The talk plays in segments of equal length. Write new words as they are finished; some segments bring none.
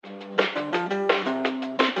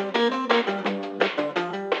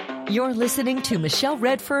You're listening to Michelle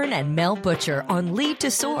Redfern and Mel Butcher on Lead to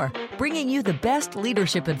Soar, bringing you the best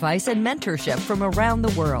leadership advice and mentorship from around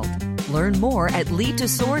the world. Learn more at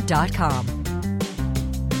leadtosoar.com.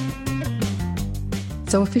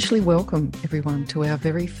 So officially welcome everyone to our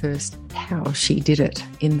very first How She Did It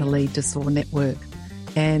in the Lead to Soar network.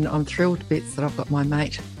 And I'm thrilled to bits that I've got my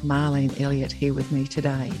mate Marlene Elliott here with me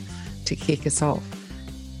today to kick us off.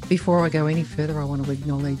 Before I go any further, I want to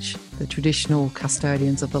acknowledge the traditional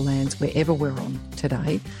custodians of the lands wherever we're on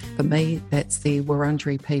today. For me, that's the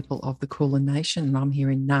Wurundjeri people of the Kulin Nation, and I'm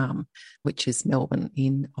here in Naarm, which is Melbourne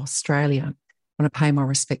in Australia. I want to pay my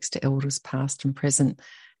respects to elders past and present.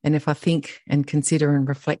 And if I think and consider and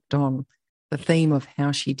reflect on the theme of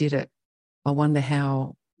how she did it, I wonder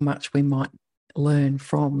how much we might learn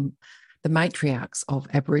from the matriarchs of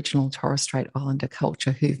Aboriginal and Torres Strait Islander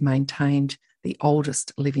culture who've maintained the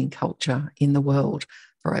oldest living culture in the world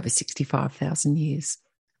for over 65,000 years.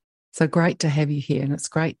 So great to have you here, and it's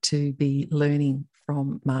great to be learning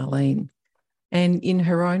from Marlene. And in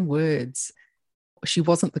her own words, she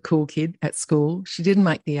wasn't the cool kid at school. She didn't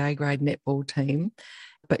make the A-grade netball team,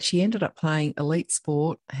 but she ended up playing elite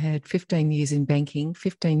sport, had 15 years in banking,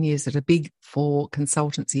 15 years at a Big Four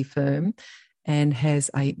consultancy firm, and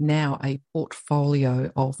has now a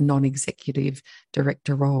portfolio of non-executive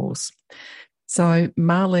director roles. So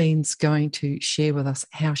Marlene's going to share with us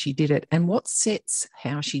how she did it and what sets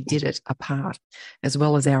how she did it apart, as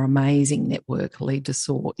well as our amazing network, Lead to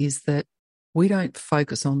Soar, is that we don't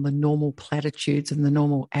focus on the normal platitudes and the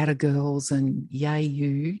normal atta girls and yay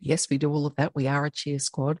you. Yes, we do all of that. We are a cheer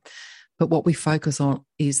squad. But what we focus on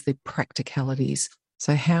is the practicalities.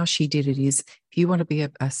 So how she did it is, if you want to be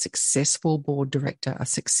a successful board director, a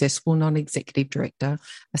successful non-executive director,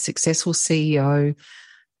 a successful CEO,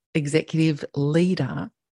 executive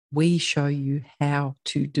leader, we show you how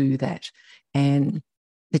to do that. And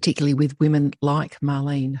particularly with women like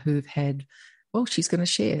Marlene who've had, well, she's going to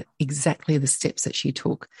share exactly the steps that she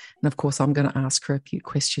took. And of course, I'm going to ask her a few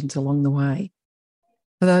questions along the way.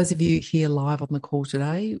 For those of you here live on the call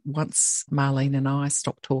today, once Marlene and I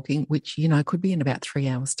stop talking, which, could be in about 3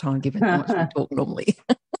 hours' time, given how much we talk normally,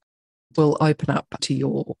 we'll open up to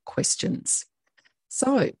your questions.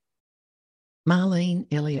 So, Marlene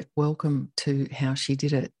Elliott, welcome to How She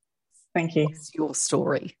Did It. Thank you. What's your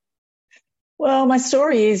story? Well, my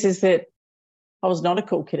story is that I was not a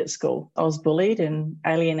cool kid at school. I was bullied and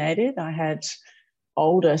alienated. I had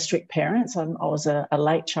older, strict parents. I was a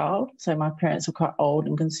late child, so my parents were quite old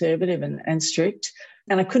and conservative and strict,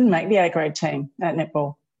 and I couldn't make the A-grade team at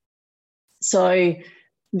netball. So,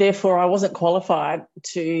 therefore, I wasn't qualified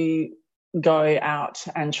to go out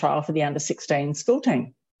and trial for the under-16 school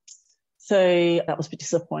team. So that was a bit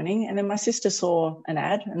disappointing. And then my sister saw an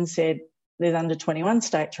ad and said, there's under-21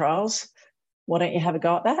 state trials. Why don't you have a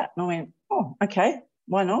go at that? And I went, oh, okay,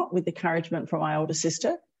 why not? With encouragement from my older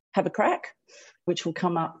sister, have a crack, which will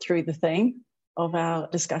come up through the theme of our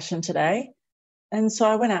discussion today. And so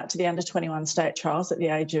I went out to the under-21 state trials at the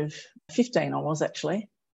age of 15, I was actually,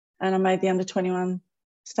 and I made the under-21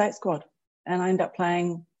 state squad. And I ended up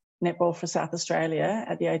playing netball for South Australia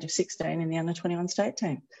at the age of 16 in the under-21 state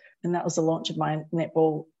team. And that was the launch of my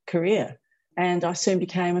netball career. And I soon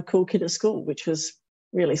became a cool kid at school, which was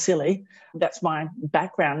really silly. That's my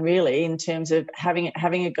background, really, in terms of having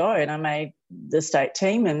a go. And I made the state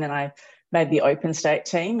team, and then I made the open state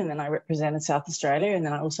team, and then I represented South Australia, and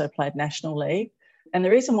then I also played National League. And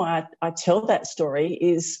the reason why I tell that story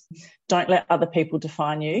is don't let other people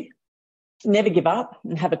define you. Never give up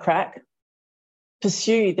and have a crack.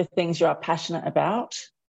 Pursue the things you are passionate about,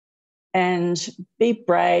 and be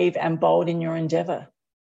brave and bold in your endeavour.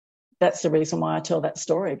 That's the reason why I tell that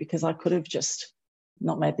story, because I could have just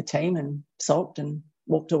not made the team and sulked and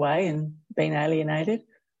walked away and been alienated,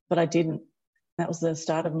 but I didn't. That was the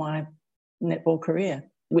start of my netball career,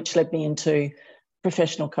 which led me into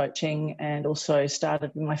professional coaching and also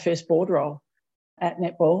started my first board role at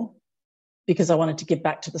netball because I wanted to give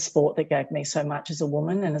back to the sport that gave me so much as a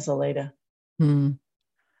woman and as a leader.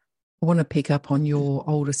 I want to pick up on your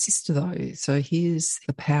older sister, though. So here's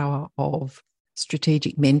the power of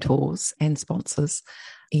strategic mentors and sponsors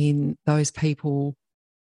in those people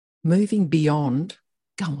moving beyond,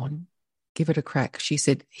 go on, give it a crack. She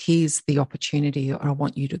said, here's the opportunity. I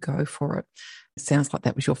want you to go for it. It sounds like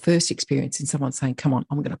that was your first experience in someone saying, come on,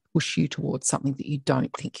 I'm going to push you towards something that you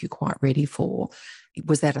don't think you're quite ready for.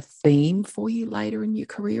 Was that a theme for you later in your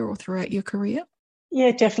career or throughout your career?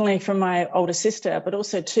 Yeah, definitely from my older sister, but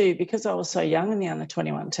also too, because I was so young in the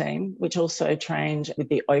under-21 team, which also trained with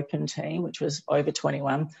the open team, which was over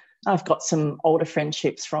 21, I've got some older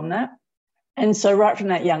friendships from that. And so right from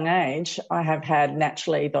that young age, I have had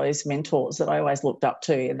naturally those mentors that I always looked up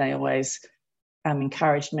to, and they always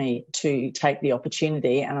encouraged me to take the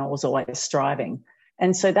opportunity, and I was always striving.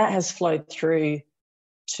 And so that has flowed through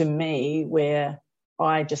to me where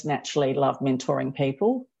I just naturally love mentoring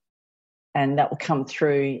people, and that will come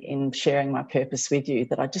through in sharing my purpose with you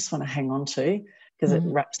that I just want to hang on to because it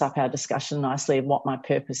wraps up our discussion nicely of what my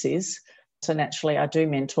purpose is. So naturally, I do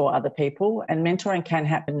mentor other people, and mentoring can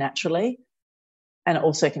happen naturally and it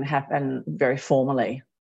also can happen very formally.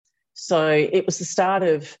 So it was the start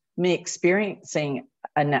of me experiencing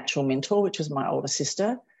a natural mentor, which was my older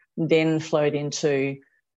sister, then flowed into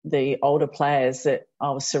the older players that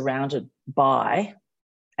I was surrounded by.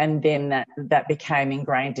 And then that became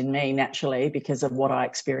ingrained in me naturally because of what I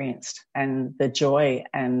experienced and the joy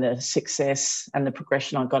and the success and the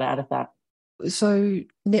progression I got out of that. So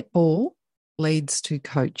netball leads to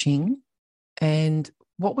coaching. And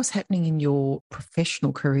what was happening in your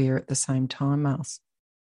professional career at the same time, Mars?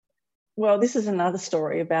 Well, this is another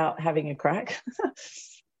story about having a crack.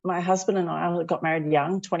 My husband and I got married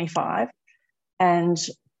young, 25, and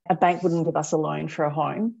a bank wouldn't give us a loan for a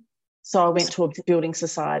home. So I went to a building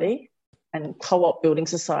society, and Co-op Building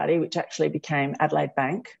Society, which actually became Adelaide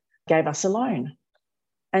Bank, gave us a loan.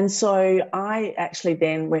 And so I actually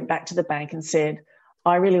then went back to the bank and said,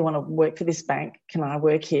 I really want to work for this bank. Can I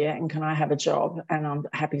work here and can I have a job? And I'm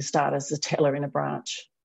happy to start as a teller in a branch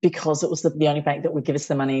because it was the only bank that would give us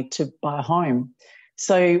the money to buy a home.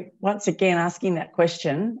 So once again, asking that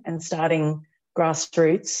question and starting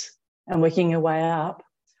grassroots and working your way up,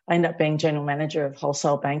 I ended up being general manager of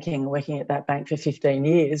wholesale banking, working at that bank for 15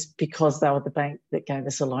 years because they were the bank that gave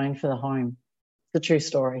us a loan for the home. The true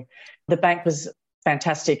story. The bank was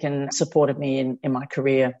fantastic and supported me in my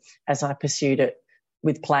career as I pursued it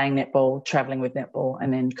with playing netball, travelling with netball,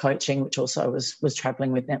 and then coaching, which also was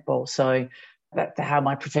travelling with netball. So that's how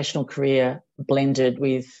my professional career blended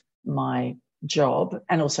with my job,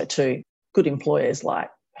 and also to good employers like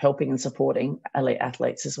helping and supporting elite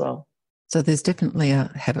athletes as well. So there's definitely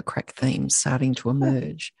a have a crack theme starting to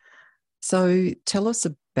emerge. So tell us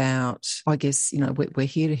about, I guess, we're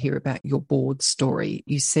here to hear about your board story.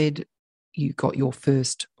 You said you got your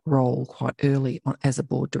first role quite early on as a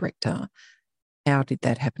board director. How did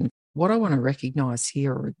that happen? What I want to recognise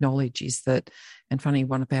here or acknowledge is that, and funny,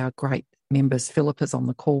 one of our great members, Philippa's on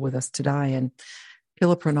the call with us today, and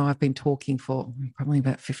Philippa and I have been talking for probably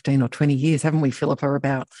about 15 or 20 years, haven't we, Philippa,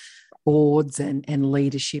 about boards and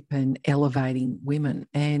leadership and elevating women.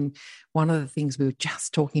 And one of the things we were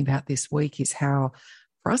just talking about this week is how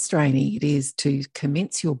frustrating it is to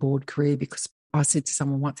commence your board career, because I said to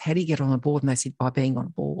someone once, how do you get on a board? And they said, by being on a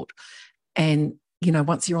board. And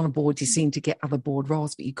once you're on a board, you seem to get other board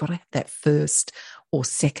roles, but you've got to have that first or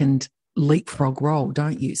second leapfrog role,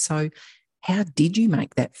 don't you? So how did you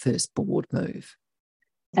make that first board move?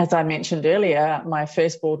 As I mentioned earlier, my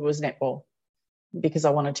first board was netball because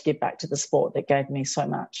I wanted to give back to the sport that gave me so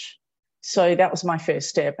much. So that was my first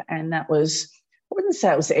step, and that was, I wouldn't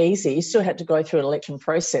say it was easy. You still had to go through an election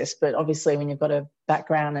process, but obviously when you've got a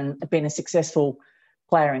background and been a successful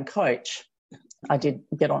player and coach, I did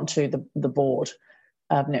get onto the board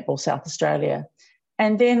of Netball South Australia.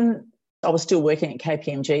 And then I was still working at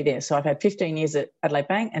KPMG there. So I've had 15 years at Adelaide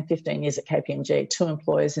Bank and 15 years at KPMG, 2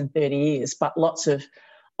 employers in 30 years, but lots of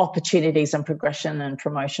opportunities and progression and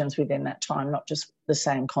promotions within that time, not just the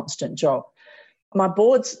same constant job. My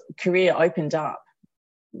board's career opened up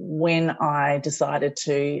when I decided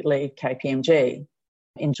to leave KPMG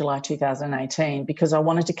in July 2018 because I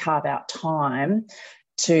wanted to carve out time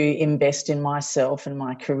to invest in myself and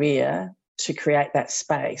my career to create that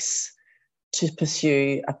space to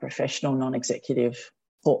pursue a professional non-executive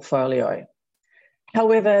portfolio.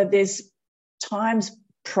 However, there's times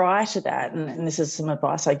prior to that, and this is some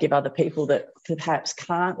advice I give other people that perhaps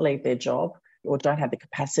can't leave their job or don't have the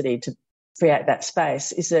capacity to create that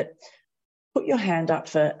space, is that put your hand up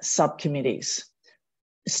for subcommittees.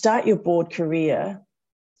 Start your board career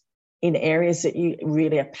in areas that you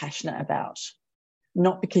really are passionate about,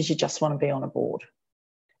 not because you just want to be on a board.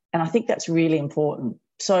 And I think that's really important.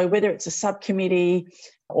 So whether it's a subcommittee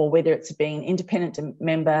or whether it's being an independent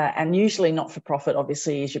member, and usually not-for-profit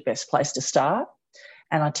obviously is your best place to start.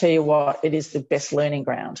 And I tell you what, it is the best learning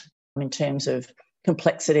ground in terms of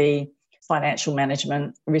complexity, financial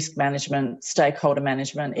management, risk management, stakeholder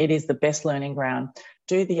management. It is the best learning ground.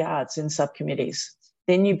 Do the yards in subcommittees.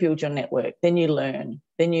 Then you build your network. Then you learn.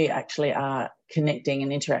 Then you actually are connecting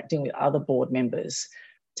and interacting with other board members.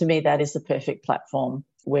 To me, that is the perfect platform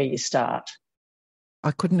where you start.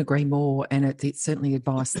 I couldn't agree more, and it's certainly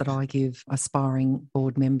advice that I give aspiring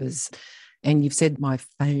board members. And you've said my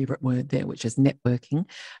favourite word there, which is networking,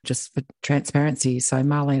 just for transparency. So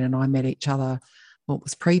Marlene and I met each other, well, it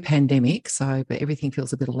was pre-pandemic, but everything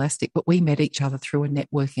feels a bit elastic. But we met each other through a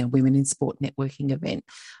Women in Sport networking event,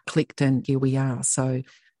 clicked, and here we are.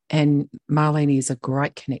 And Marlene is a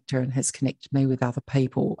great connector and has connected me with other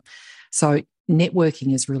people. So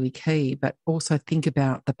networking is really key, but also think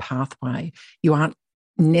about the pathway. You aren't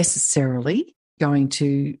necessarily going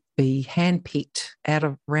to be handpicked out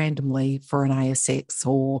of randomly for an ASX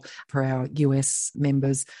or for our US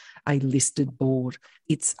members, a listed board.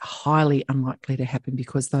 It's highly unlikely to happen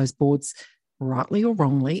because those boards, rightly or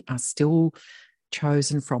wrongly, are still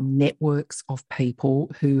chosen from networks of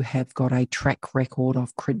people who have got a track record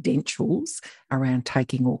of credentials around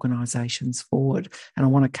taking organisations forward. And I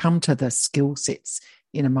want to come to the skill sets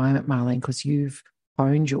in a moment, Marlene, because you've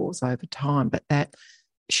honed yours over time. But that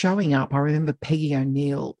showing up, I remember Peggy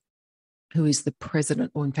O'Neill, who is the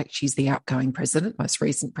president, or in fact, she's the outgoing president, most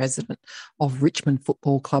recent president of Richmond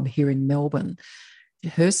Football Club here in Melbourne.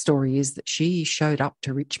 Her story is that she showed up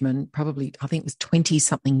to Richmond probably, I think it was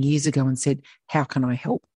 20-something years ago, and said, how can I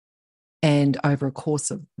help? And over a course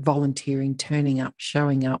of volunteering, turning up,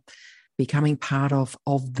 showing up, becoming part of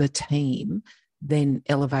the team, then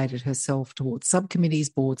elevated herself towards subcommittees,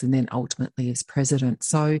 boards, and then ultimately as president.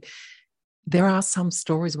 So there are some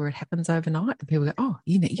stories where it happens overnight and people go, oh,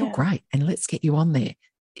 you're great, and let's get you on there.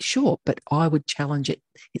 Sure, but I would challenge it.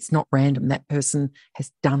 It's not random. That person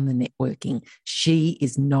has done the networking. She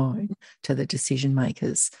is known to the decision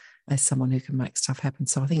makers as someone who can make stuff happen.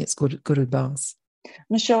 So I think it's good advice.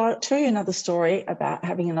 Michelle, I'll tell you another story about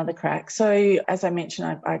having another crack. So as I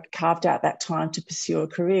mentioned, I carved out that time to pursue a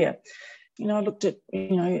career. I looked at,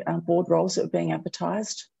 board roles that were being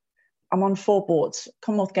advertised. I'm on 4 boards: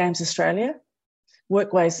 Commonwealth Games Australia,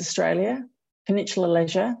 Workways Australia, Peninsula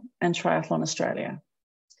Leisure, and Triathlon Australia.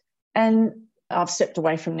 And I've stepped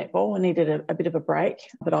away from netball and needed a bit of a break,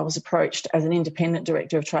 but I was approached as an independent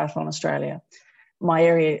director of Triathlon Australia. My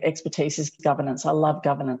area of expertise is governance. I love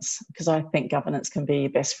governance because I think governance can be your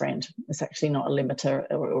best friend. It's actually not a limiter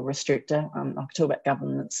or restrictor. I can talk about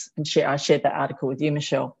governance and I shared that article with you,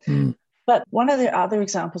 Michelle. But one of the other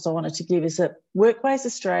examples I wanted to give is that Workways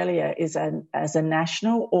Australia is as a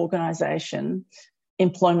national organisation,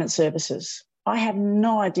 employment services. I have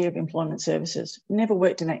no idea of employment services, never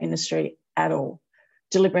worked in that industry at all,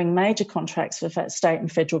 delivering major contracts for state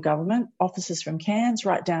and federal government, offices from Cairns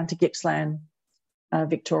right down to Gippsland,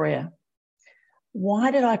 Victoria.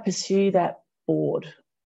 Why did I pursue that board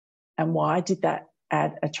and why did that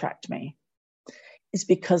ad attract me? It's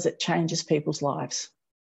because it changes people's lives.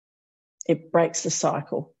 It breaks the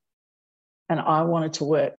cycle. And I wanted to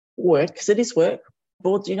work because it is work.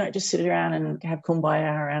 Boards, you don't just sit around and have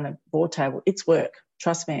kumbaya around a board table. It's work,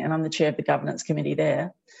 trust me. And I'm the chair of the governance committee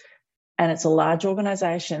there. And it's a large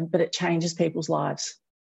organisation, but it changes people's lives.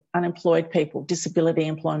 Unemployed people, disability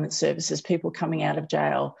employment services, people coming out of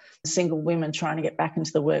jail, single women trying to get back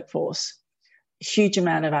into the workforce, huge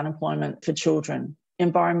amount of unemployment for children,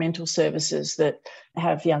 environmental services that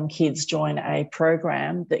have young kids join a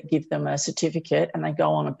program that give them a certificate and they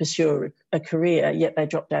go on and pursue a career, yet they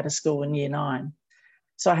dropped out of school in year 9.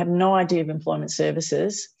 So I had no idea of employment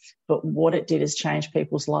services, but what it did is change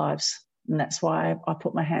people's lives. And that's why I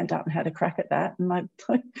put my hand up and had a crack at that. And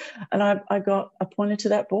I got appointed to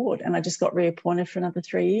that board, and I just got reappointed for another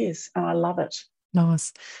 3 years, and I love it.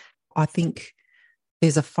 Nice. I think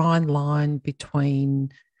there's a fine line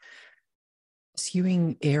between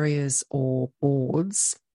pursuing areas or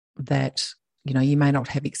boards that, you may not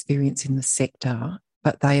have experience in the sector,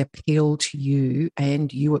 but they appeal to you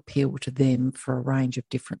and you appeal to them for a range of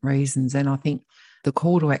different reasons. And I think the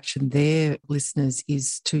call to action there, listeners,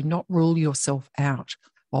 is to not rule yourself out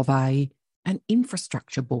of an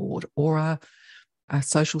infrastructure board or a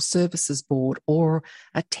social services board or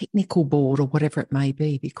a technical board or whatever it may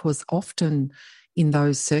be, because often in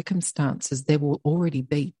those circumstances, there will already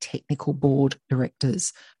be technical board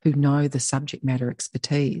directors who know the subject matter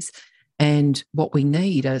expertise. And what we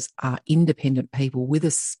need are independent people with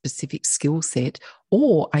a specific skill set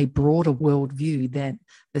or a broader worldview than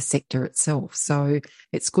the sector itself. So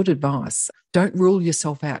it's good advice. Don't rule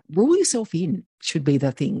yourself out. Rule yourself in should be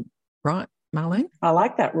the thing, right, Marlene? I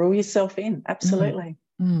like that. Rule yourself in. Absolutely.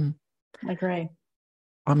 I agree.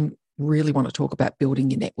 I really want to talk about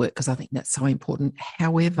building your network because I think that's so important.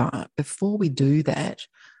 However, before we do that,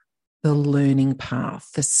 the learning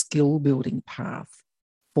path, the skill building path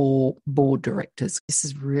for board directors. This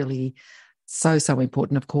is really so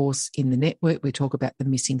important. Of course, in the network, we talk about the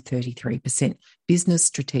missing 33%. Business,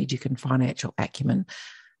 strategic and financial acumen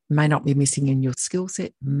may not be missing in your skill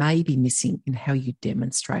set, may be missing in how you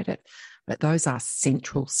demonstrate it. but those are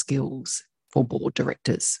central skills for board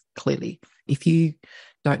directors, clearly. If you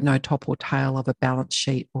don't know top or tail of a balance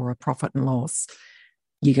sheet or a profit and loss,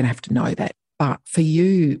 you're going to have to know that. But for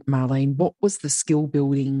you, Marlene, what was the skill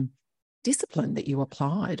building discipline that you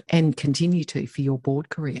applied and continue to for your board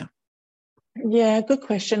career? Yeah, good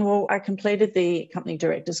question. Well, I completed the company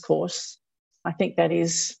directors course. I think that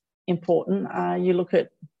is important. You look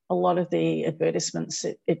at a lot of the advertisements,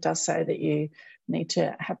 it does say that you need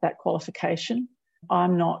to have that qualification.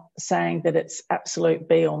 I'm not saying that it's absolute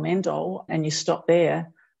be all end all and you stop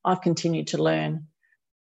there. I've continued to learn.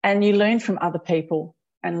 And you learn from other people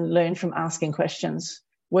and learn from asking questions.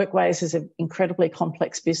 Workways is an incredibly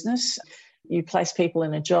complex business. You place people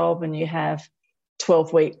in a job and you have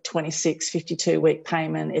 12-week, 26, 52-week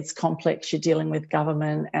payment. It's complex. You're dealing with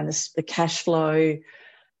government and the cash flow.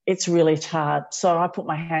 It's really hard. So I put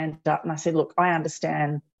my hand up and I said, look, I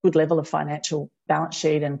understand good level of financial balance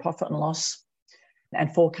sheet and profit and loss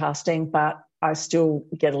and forecasting, but I still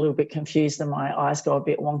get a little bit confused and my eyes go a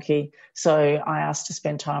bit wonky. So I asked to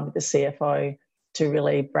spend time with the CFO to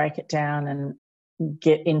really break it down and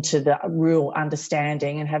get into the real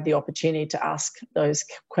understanding and have the opportunity to ask those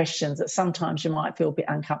questions that sometimes you might feel a bit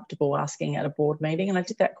uncomfortable asking at a board meeting. And I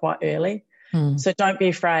did that quite early. So don't be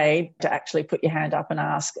afraid to actually put your hand up and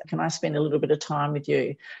ask, can I spend a little bit of time with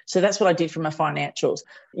you? So that's what I did for my financials.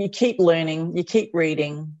 You keep learning, you keep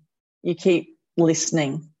reading, you keep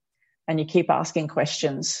listening, and you keep asking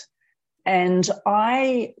questions. And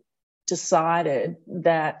I decided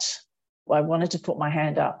that I wanted to put my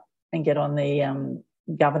hand up and get on the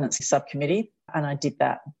governance subcommittee. And I did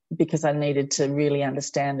that because I needed to really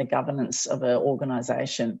understand the governance of an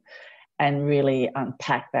organisation and really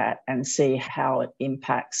unpack that and see how it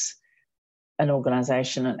impacts an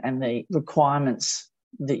organisation and the requirements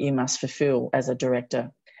that you must fulfil as a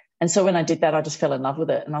director. And so when I did that, I just fell in love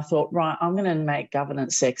with it. And I thought, right, I'm going to make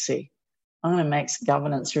governance sexy. I'm going to make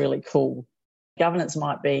governance really cool. Governance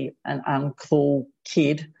might be an uncool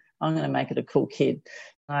kid. I'm going to make it a cool kid.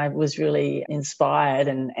 I was really inspired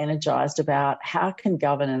and energised about how can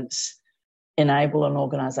governance enable an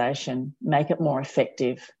organisation, make it more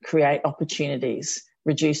effective, create opportunities,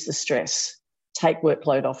 reduce the stress, take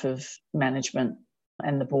workload off of management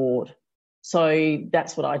and the board. So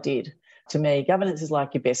that's what I did. To me, governance is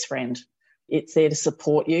like your best friend. It's there to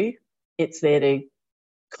support you. It's there to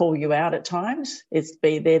call you out at times. It's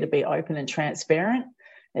there to be open and transparent.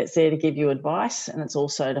 It's there to give you advice, and it's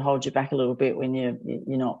also to hold you back a little bit when you're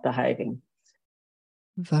not behaving.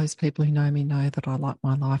 Those people who know me know that I like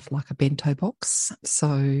my life like a bento box.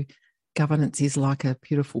 So governance is like a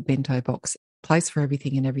beautiful bento box, place for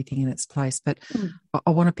everything and everything in its place. But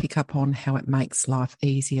I want to pick up on how it makes life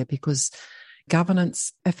easier, because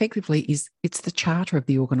governance effectively it's the charter of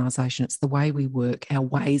the organisation. It's the way we work, our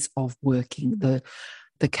ways of working, the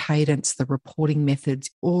cadence, the reporting methods,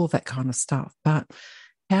 all of that kind of stuff. But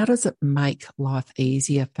how does it make life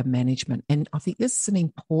easier for management? And I think this is an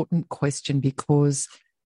important question because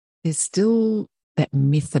there's still that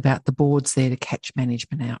myth about the board's there to catch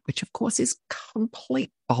management out, which of course is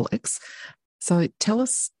complete bollocks. So tell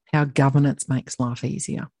us how governance makes life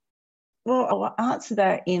easier. Well, I'll answer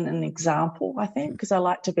that in an example, I think, because I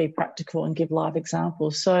like to be practical and give live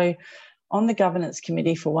examples. So on the governance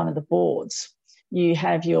committee for one of the boards, you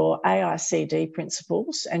have your AICD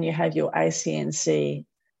principles and you have your ACNC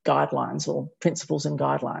guidelines or principles and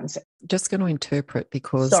guidelines. Just going to interpret,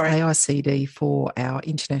 because AICD for our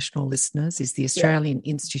international listeners is the Australian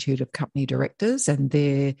Institute of Company Directors, and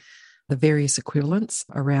they're the various equivalents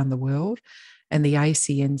around the world. And the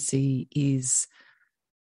ACNC is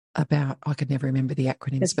about, I could never remember the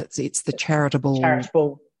acronyms, but it's the charitable.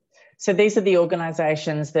 So these are the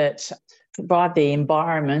organisations that provide the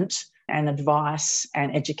environment and advice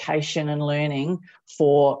and education and learning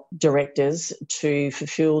for directors to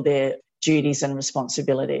fulfil their duties and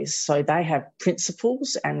responsibilities. So they have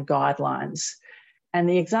principles and guidelines. And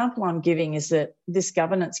the example I'm giving is that this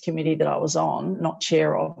governance committee that I was on, not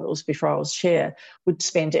chair of, it was before I was chair, would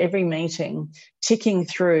spend every meeting ticking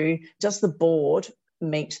through, does the board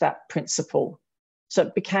meet that principle? So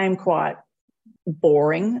it became quite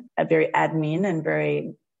boring, a very admin and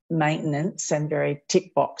very maintenance and very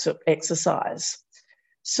tick box exercise.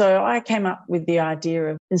 So I came up with the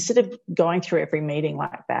idea of, instead of going through every meeting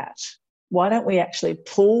like that, why don't we actually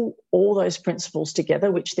pull all those principles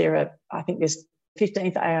together, which there are, I think there's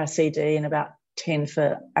 15 for AICD and about 10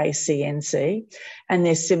 for ACNC, and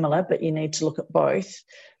they're similar, but you need to look at both.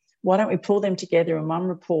 Why don't we pull them together in one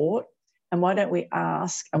report, and why don't we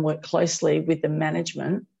ask and work closely with the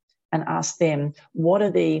management and ask them, what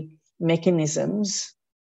are the mechanisms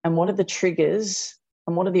and what are the triggers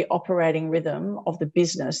and what are the operating rhythm of the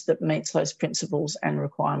business that meets those principles and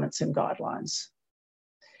requirements and guidelines.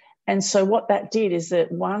 And so what that did is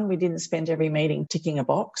that, one, we didn't spend every meeting ticking a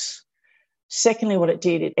box. Secondly, what it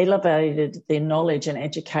did, it elevated their knowledge and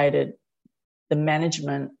educated the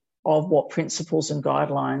management of what principles and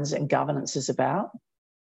guidelines and governance is about.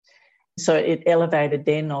 So it elevated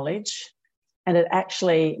their knowledge, and it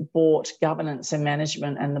actually brought governance and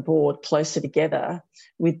management and the board closer together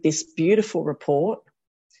with this beautiful report.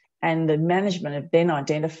 And the management have then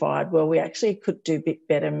identified, well, we actually could do a bit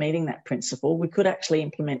better meeting that principle. We could actually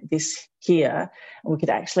implement this here, and we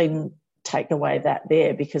could actually take away that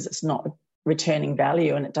there because it's not returning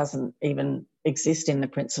value and it doesn't even exist in the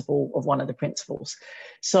principle of one of the principles.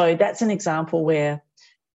 So that's an example where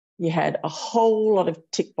you had a whole lot of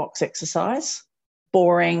tick box exercise,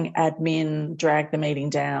 boring admin, dragged the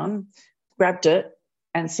meeting down, grabbed it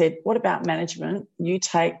and said, what about management? You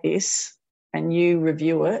take this and you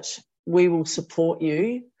review it. We will support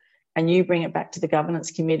you, and you bring it back to the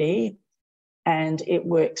governance committee, and it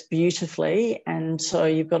works beautifully. And so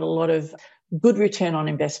you've got a lot of good return on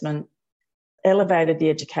investment, elevated the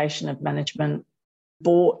education of management,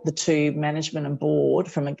 brought the two, management and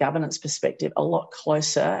board, from a governance perspective, a lot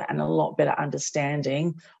closer and a lot better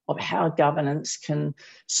understanding of how governance can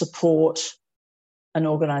support an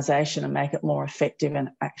organisation and make it more effective and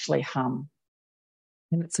actually hum.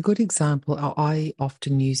 And it's a good example. I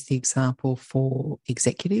often use the example for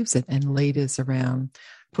executives and leaders around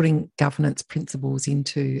putting governance principles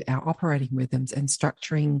into our operating rhythms and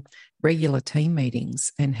structuring regular team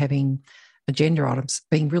meetings and having agenda items,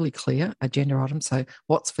 being really clear, agenda items. So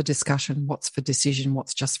what's for discussion, what's for decision,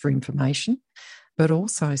 what's just for information, but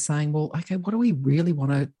also saying, well, okay, what do we really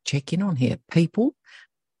want to check in on here? People,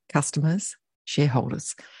 customers,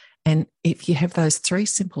 shareholders. And if you have those three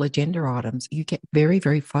simple agenda items, you get very,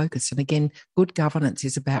 very focused. And again, good governance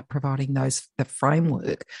is about providing the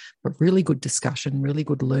framework for really good discussion, really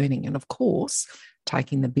good learning, and of course,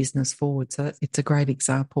 taking the business forward. So it's a great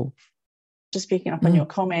example. Just picking up on your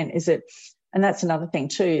comment, is that, and that's another thing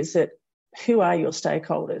too, is that who are your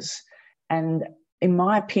stakeholders? And in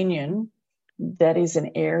my opinion, that is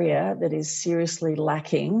an area that is seriously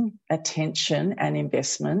lacking attention and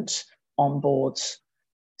investment on boards.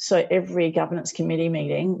 So every governance committee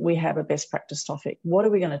meeting, we have a best practice topic. What are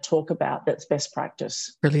we going to talk about that's best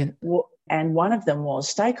practice? Brilliant. And one of them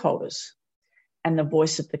was stakeholders and the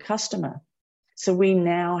voice of the customer. So we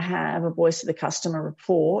now have a voice of the customer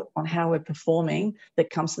report on how we're performing that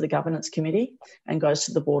comes to the governance committee and goes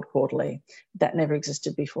to the board quarterly. That never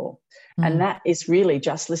existed before. And that is really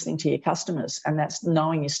just listening to your customers, and that's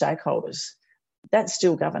knowing your stakeholders. That's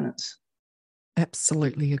still governance.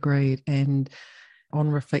 Absolutely agreed. And on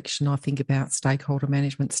reflection, I think about stakeholder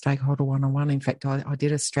management, stakeholder one-on-one. In fact, I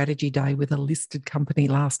did a strategy day with a listed company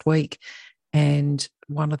last week. And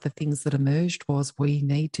one of the things that emerged was we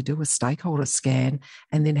need to do a stakeholder scan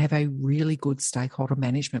and then have a really good stakeholder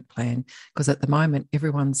management plan. Because at the moment,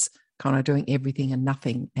 everyone's kind of doing everything and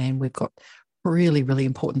nothing. And we've got really, really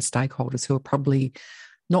important stakeholders who are probably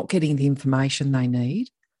not getting the information they need,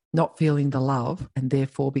 not feeling the love, and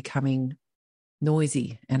therefore becoming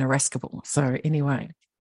noisy and irascible. So anyway,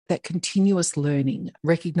 that continuous learning,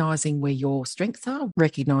 recognising where your strengths are,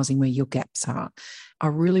 recognising where your gaps are. I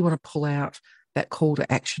really want to pull out that call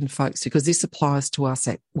to action, folks, because this applies to us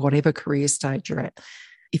at whatever career stage you're at.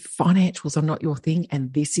 If financials are not your thing,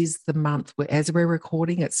 and this is the month where, as we're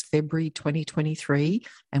recording, it's February 2023,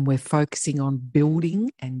 and we're focusing on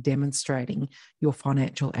building and demonstrating your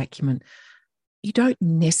financial acumen, you don't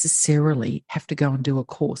necessarily have to go and do a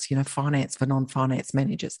course, finance for non-finance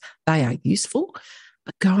managers. They are useful,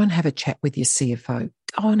 but go and have a chat with your CFO.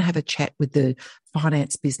 Go and have a chat with the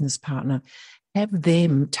finance business partner. Have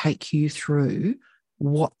them take you through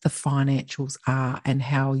what the financials are and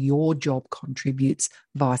how your job contributes,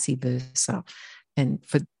 vice versa. And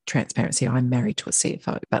for transparency, I'm married to a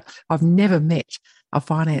CFO, but I've never met a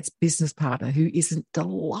finance business partner who isn't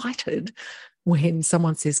delighted when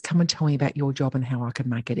someone says, come and tell me about your job and how I can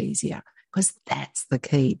make it easier, because that's the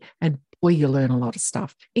key. And boy, you learn a lot of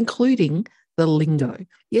stuff, including the lingo.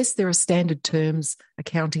 Yes, there are standard terms,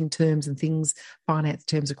 accounting terms and things, finance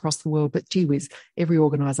terms across the world, but gee whiz, every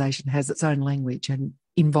organisation has its own language, and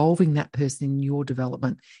involving that person in your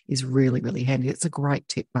development is really, really handy. It's a great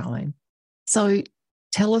tip, Marlene. So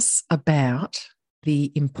tell us about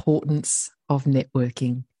the importance of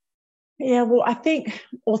networking. Yeah, well, I think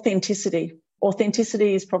authenticity.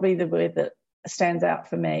 Authenticity is probably the word that stands out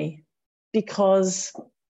for me, because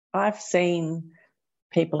I've seen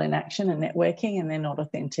people in action and networking and they're not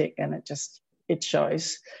authentic, and it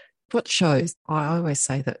shows. What shows? I always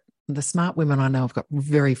say that The smart women I know have got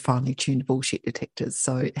very finely tuned bullshit detectors.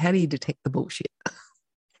 So how do you detect the bullshit?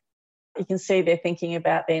 You can see they're thinking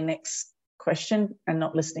about their next question and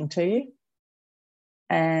not listening to you.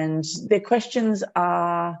 And their questions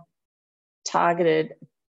are targeted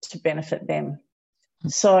to benefit them.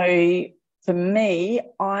 So for me,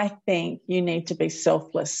 I think you need to be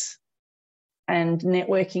selfless. And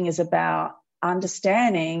networking is about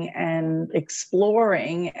understanding and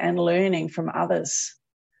exploring and learning from others.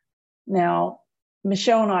 Now,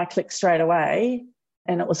 Michelle and I clicked straight away,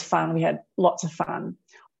 and it was fun. We had lots of fun.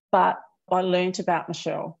 But I learnt about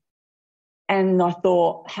Michelle, and I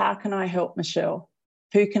thought, how can I help Michelle?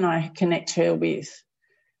 Who can I connect her with?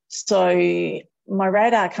 So my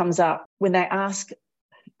radar comes up when they ask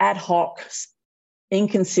ad hoc,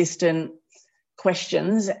 inconsistent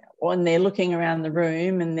questions, when they're looking around the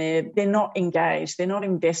room and they're not engaged, they're not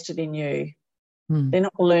invested in you, they're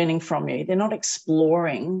not learning from you, they're not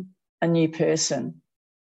exploring a new person.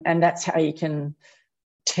 And that's how you can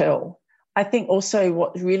tell. I think also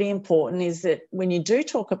what's really important is that when you do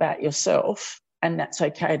talk about yourself, and that's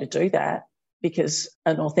okay to do that, because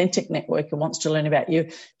an authentic networker wants to learn about you,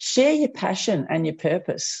 share your passion and your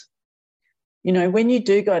purpose. You know, when you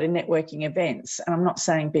do go to networking events, and I'm not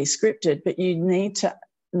saying be scripted, but you need to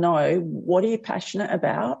know what are you passionate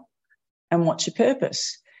about and what's your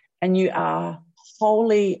purpose. And you are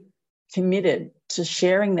wholly committed to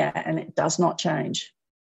sharing that, and it does not change.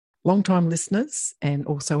 Long-time listeners and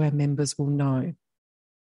also our members will know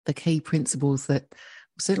the key principles that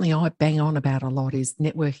certainly I bang on about a lot is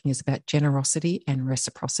networking is about generosity and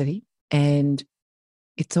reciprocity. And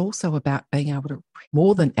it's also about being able to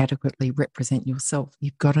more than adequately represent yourself.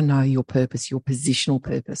 You've got to know your purpose, your positional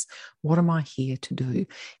purpose. What am I here to do?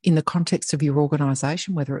 In the context of your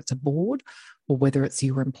organisation, whether it's a board or whether it's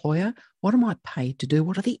your employer, what am I paid to do?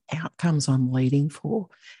 What are the outcomes I'm leading for?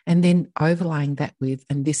 And then overlaying that with,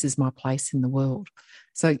 and this is my place in the world.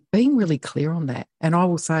 So being really clear on that. And I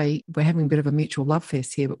will say we're having a bit of a mutual love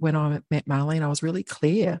fest here, but when I met Marlene, I was really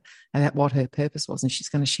clear about what her purpose was, and she's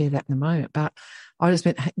going to share that in a moment. But I just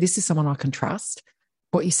meant, hey, this is someone I can trust.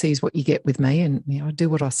 What you see is what you get with me, and you know, I do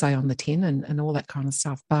what I say on the tin and all that kind of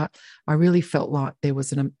stuff. But I really felt like there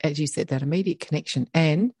was, as you said, that immediate connection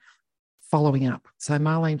and following up. So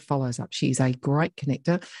Marlene follows up. She's a great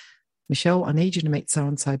connector. Michelle, I need you to meet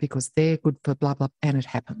so-and-so because they're good for blah, blah, and it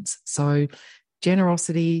happens. So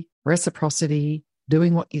generosity, reciprocity,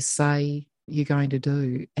 doing what you say you're going to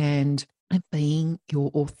do, and being your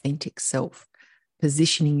authentic self,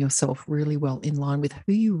 positioning yourself really well in line with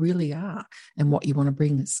who you really are and what you want to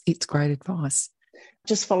bring. It's great advice.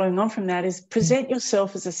 Just following on from that is present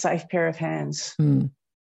yourself as a safe pair of hands.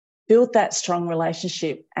 Build that strong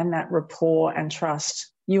relationship and that rapport and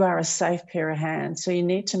trust. You are a safe pair of hands. So you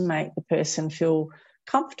need to make the person feel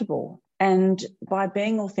comfortable. And by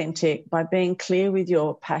being authentic, by being clear with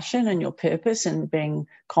your passion and your purpose and being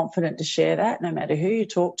confident to share that, no matter who you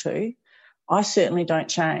talk to, I certainly don't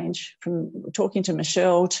change. From talking to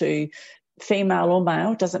Michelle to female or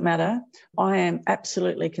male, doesn't matter. I am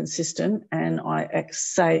absolutely consistent, and I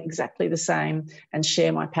say exactly the same and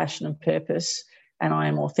share my passion and purpose, and I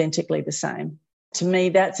am authentically the same. To me,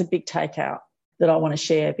 that's a big takeout that I want to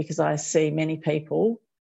share, because I see many people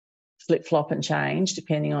flip-flop and change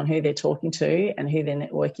depending on who they're talking to and who they're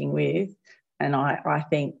networking with. And I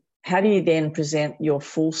think, how do you then present your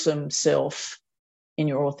fulsome self in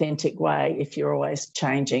your authentic way if you're always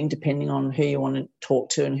changing depending on who you want to talk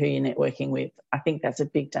to and who you're networking with? I think that's a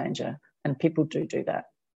big danger, and people do that.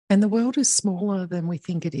 And the world is smaller than we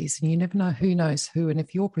think it is, and you never know who knows who. And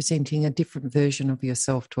if you're presenting a different version of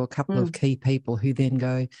yourself to a couple of key people who then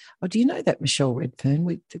go, oh, do you know that Michelle Redfern?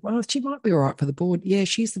 Well, she might be all right for the board. Yeah,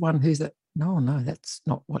 she's the one who's that. No, that's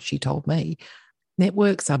not what she told me.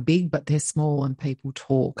 Networks are big, but they're small, and people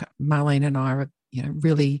talk. Marlene and I are,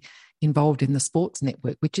 really involved in the sports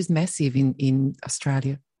network, which is massive in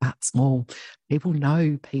Australia, but small. People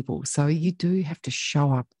know people. So you do have to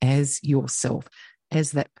show up as yourself,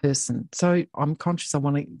 as that person. So I'm conscious I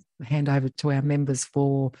want to hand over to our members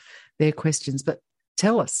for their questions, but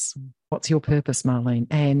tell us, what's your purpose, Marlene,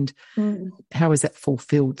 and how is that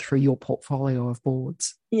fulfilled through your portfolio of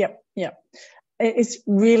boards? Yep. It's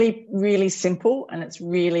really, really simple, and it's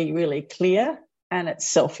really, really clear, and it's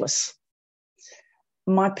selfless.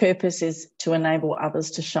 My purpose is to enable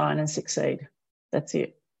others to shine and succeed. That's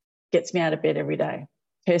it. Gets me out of bed every day,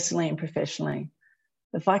 personally and professionally.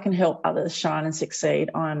 If I can help others shine and succeed,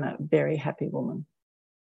 I'm a very happy woman.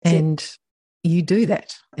 And you do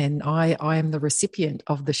that. And I am the recipient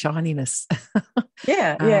of the shininess.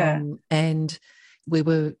 Yeah. And we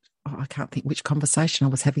were I can't think which conversation I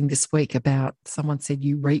was having this week about someone said,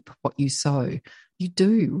 you reap what you sow. You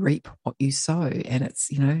do reap what you sow. And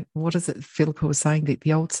it's, what is it Philippa was saying? That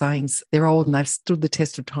the old sayings, they're old and they've stood the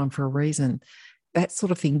test of time for a reason. That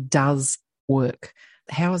sort of thing does work.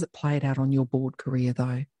 How has it played out on your board career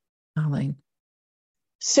though, Marlene?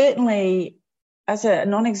 Certainly, as a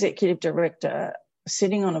non-executive director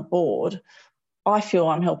sitting on a board, I feel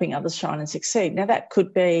I'm helping others shine and succeed. Now, that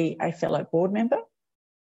could be a fellow board member.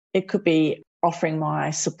 It could be offering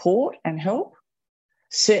my support and help,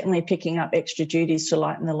 certainly picking up extra duties to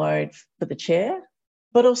lighten the load for the chair,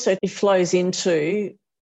 but also it flows into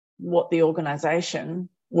what the organisation,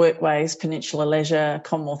 Workways, Peninsula Leisure,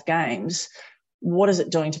 Commonwealth Games, what is it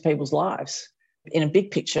doing to people's lives? In a big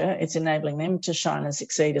picture, it's enabling them to shine and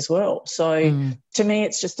succeed as well. So to me,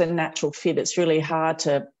 it's just a natural fit. It's really hard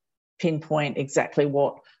to pinpoint exactly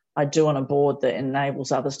what I do on a board that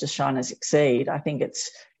enables others to shine and succeed. I think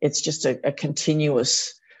it's just a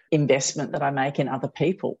continuous investment that I make in other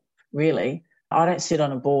people, really. I don't sit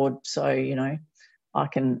on a board so, I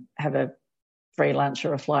can have a free lunch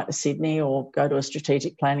or a flight to Sydney or go to a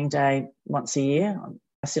strategic planning day once a year.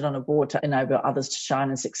 I sit on a board to enable others to shine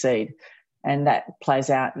and succeed, and that plays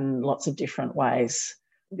out in lots of different ways.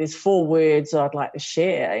 There's 4 words I'd like to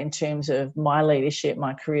share in terms of my leadership,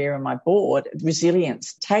 my career and my board.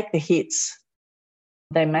 Resilience. Take the hits.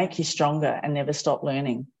 They make you stronger and never stop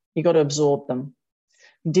learning. You've got to absorb them.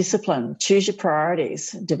 Discipline. Choose your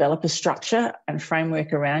priorities. Develop a structure and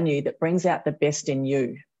framework around you that brings out the best in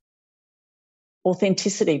you.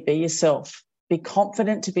 Authenticity. Be yourself. Be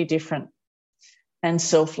confident to be different. And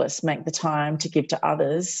selfless. Make the time to give to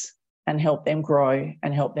others and help them grow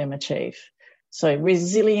and help them achieve. So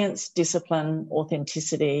resilience, discipline,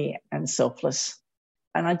 authenticity, and selfless.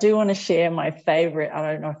 And I do want to share my favourite.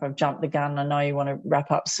 I don't know if I've jumped the gun. I know you want to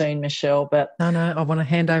wrap up soon, Michelle, but... No, I want to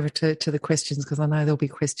hand over to the questions because I know there'll be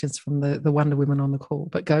questions from the Wonder Women on the call,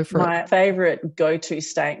 but go for it. My favourite go-to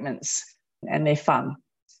statements, and they're fun.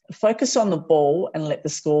 Focus on the ball and let the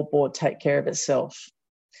scoreboard take care of itself.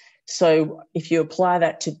 So if you apply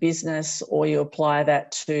that to business or you apply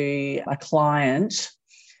that to a client,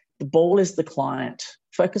 the ball is the client.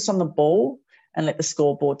 Focus on the ball and let the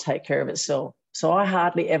scoreboard take care of itself. So I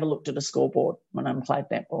hardly ever looked at a scoreboard when I played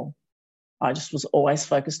netball. I just was always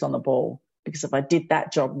focused on the ball, because if I did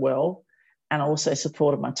that job well and also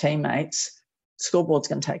supported my teammates, the scoreboard's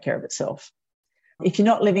going to take care of itself. If you're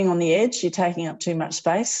not living on the edge, you're taking up too much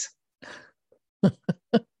space.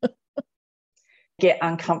 Get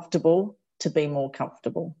uncomfortable to be more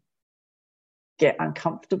comfortable. Get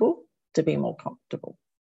uncomfortable to be more comfortable.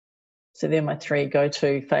 So they're my 3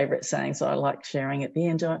 go-to favourite sayings that I like sharing at the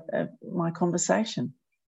end of my conversation.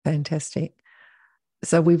 Fantastic.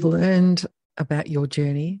 So we've learned about your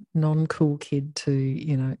journey, non-cool kid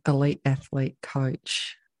to, elite athlete,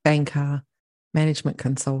 coach, banker, management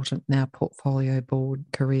consultant, now portfolio board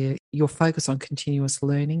career. Your focus on continuous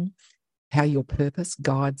learning, how your purpose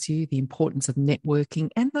guides you, the importance of networking,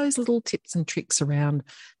 and those little tips and tricks around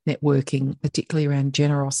networking, particularly around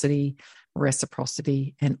generosity,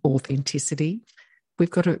 reciprocity and authenticity. We've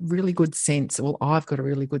got a really good sense, well, I've got a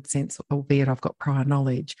really good sense, albeit I've got prior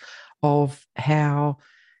knowledge, of how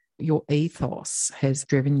your ethos has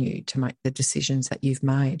driven you to make the decisions that you've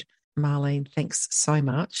made. Marlene, thanks so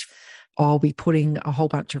much. I'll be putting a whole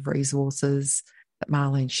bunch of resources that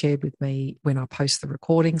Marlene shared with me when I post the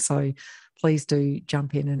recording, so please do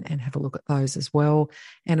jump in and have a look at those as well.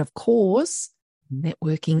 And of course,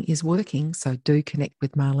 networking is working, so do connect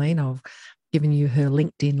with Marlene. I've given you her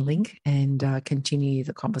LinkedIn link and continue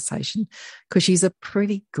the conversation because she's a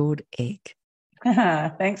pretty good egg.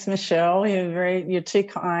 Thanks, Michelle. You're too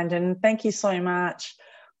kind, and thank you so much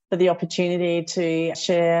for the opportunity to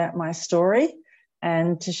share my story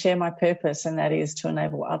and to share my purpose, and that is to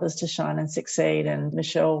enable others to shine and succeed. And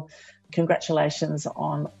Michelle, congratulations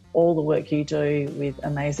on all the work you do with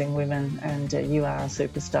amazing women, and you are a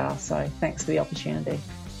superstar. So thanks for the opportunity.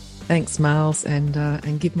 Thanks, Miles,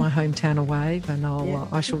 and give my hometown a wave, and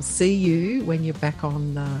I shall see you when you're back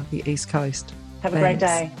on the East Coast. Have a great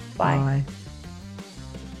day. Bye. Bye.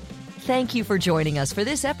 Thank you for joining us for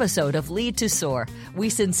this episode of Lead to Soar. We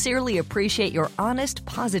sincerely appreciate your honest,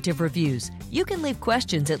 positive reviews. You can leave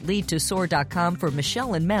questions at leadtosoar.com for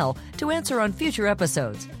Michelle and Mel to answer on future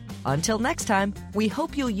episodes. Until next time, we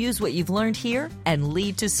hope you'll use what you've learned here and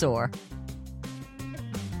lead to soar.